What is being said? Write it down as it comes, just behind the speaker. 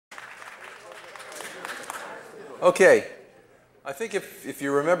Okay, I think if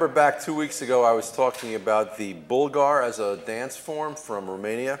you remember back 2 weeks ago, I was talking about the Bulgar as a dance form from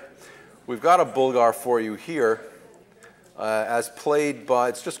Romania. We've got a Bulgar for you here as played by,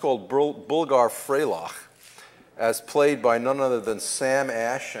 it's just called Bulgar Freylach, as played by none other than Sam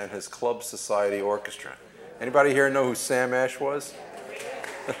Ash and his Club Society Orchestra. Anybody here know who Sam Ash was?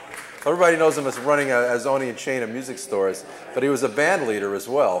 Everybody knows him as running a Zonian chain of music stores, but he was a band leader as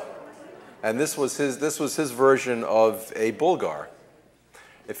well. And this was his version of a Bulgar.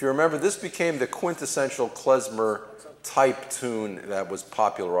 If you remember, this became the quintessential Klezmer type tune that was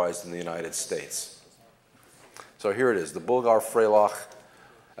popularized in the United States. So here it is, the Bulgar Freylach,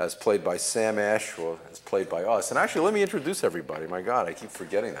 as played by Sam Ash, or as played by us. And actually, let me introduce everybody. My God, I keep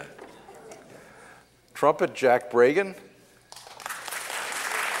forgetting that. Trumpet, Jack Bragan.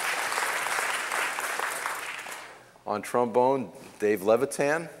 On trombone, Dave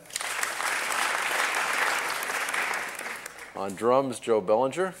Levitan. On drums, Joe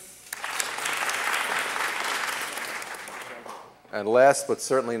Bellinger. And last but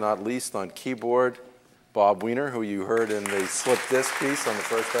certainly not least, on keyboard, Bob Wiener, who you heard in the slip disc piece on the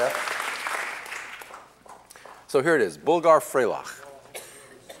first half. So here it is, Bulgar Freylach.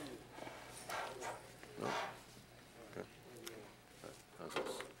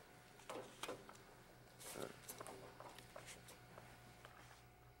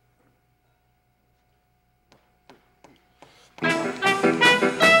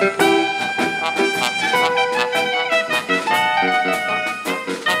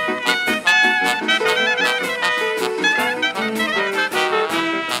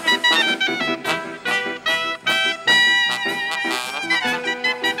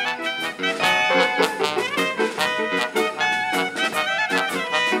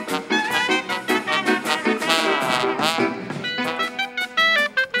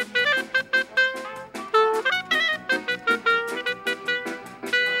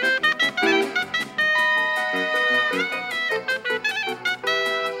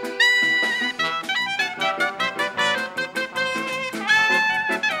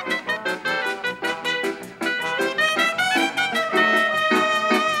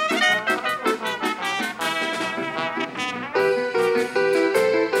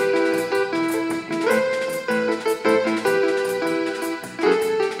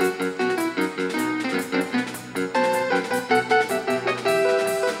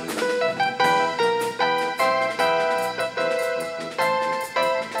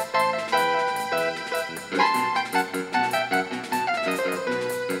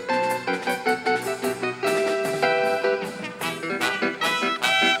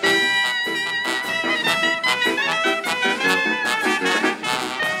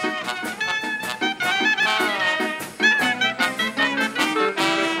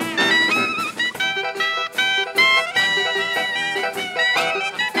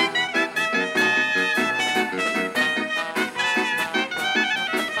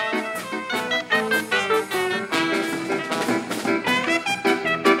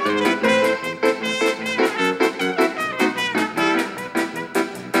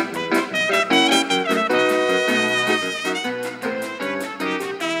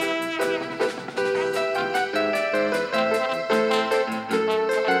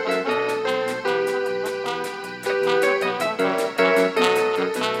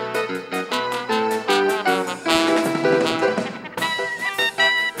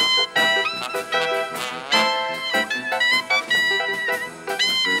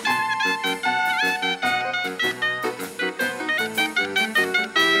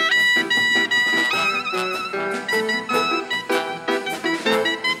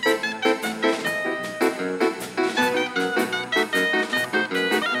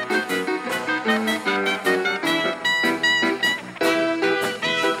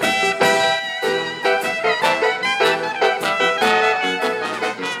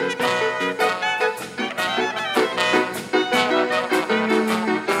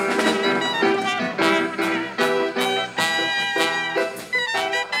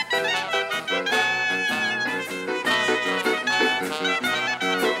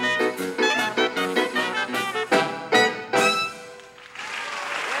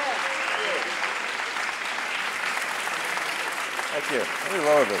 Thank you. Let me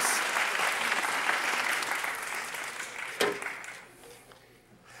lower this.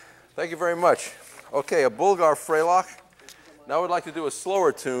 Thank you very much. Okay, a Bulgar Freylach. Now we'd like to do a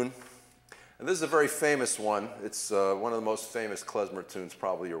slower tune. And this is a very famous one. It's one of the most famous klezmer tunes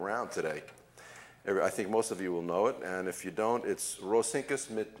probably around today. I think most of you will know it. And if you don't, it's Rosinkas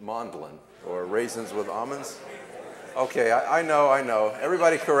mit Mandeln, or raisins with almonds. Okay, I know.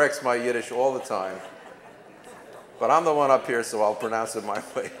 Everybody corrects my Yiddish all the time. But I'm the one up here, so I'll pronounce it my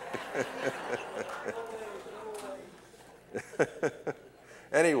way.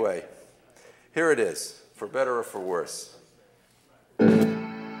 Anyway, here it is, for better or for worse.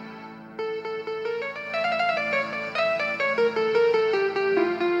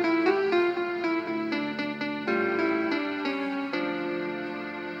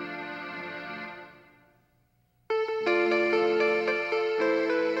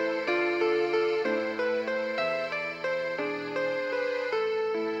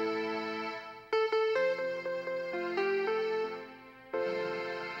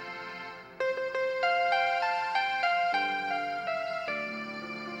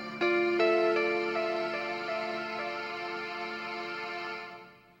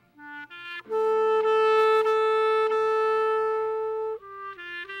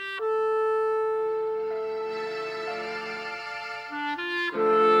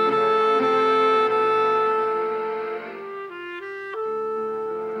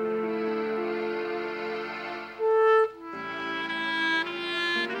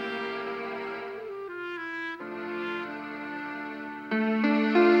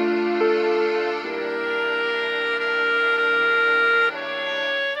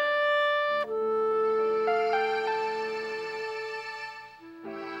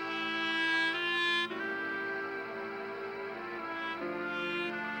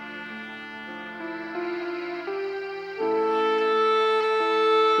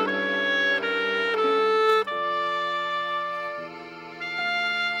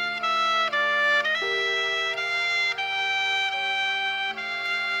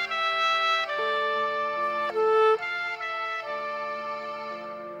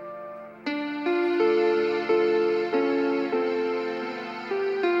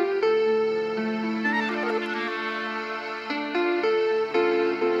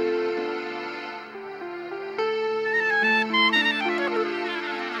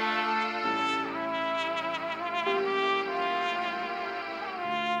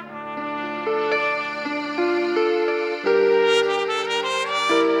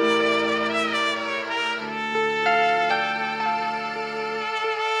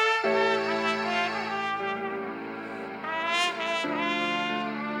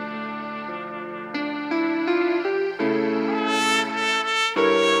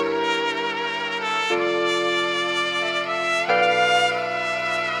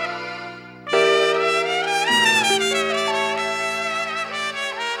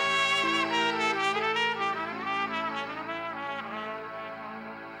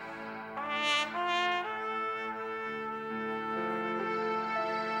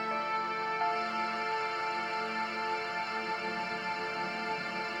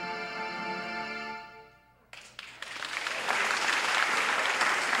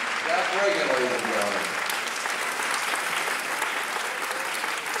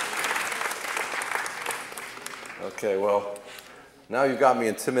 Okay, well, now you've got me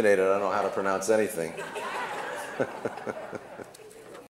intimidated. I don't know how to pronounce anything.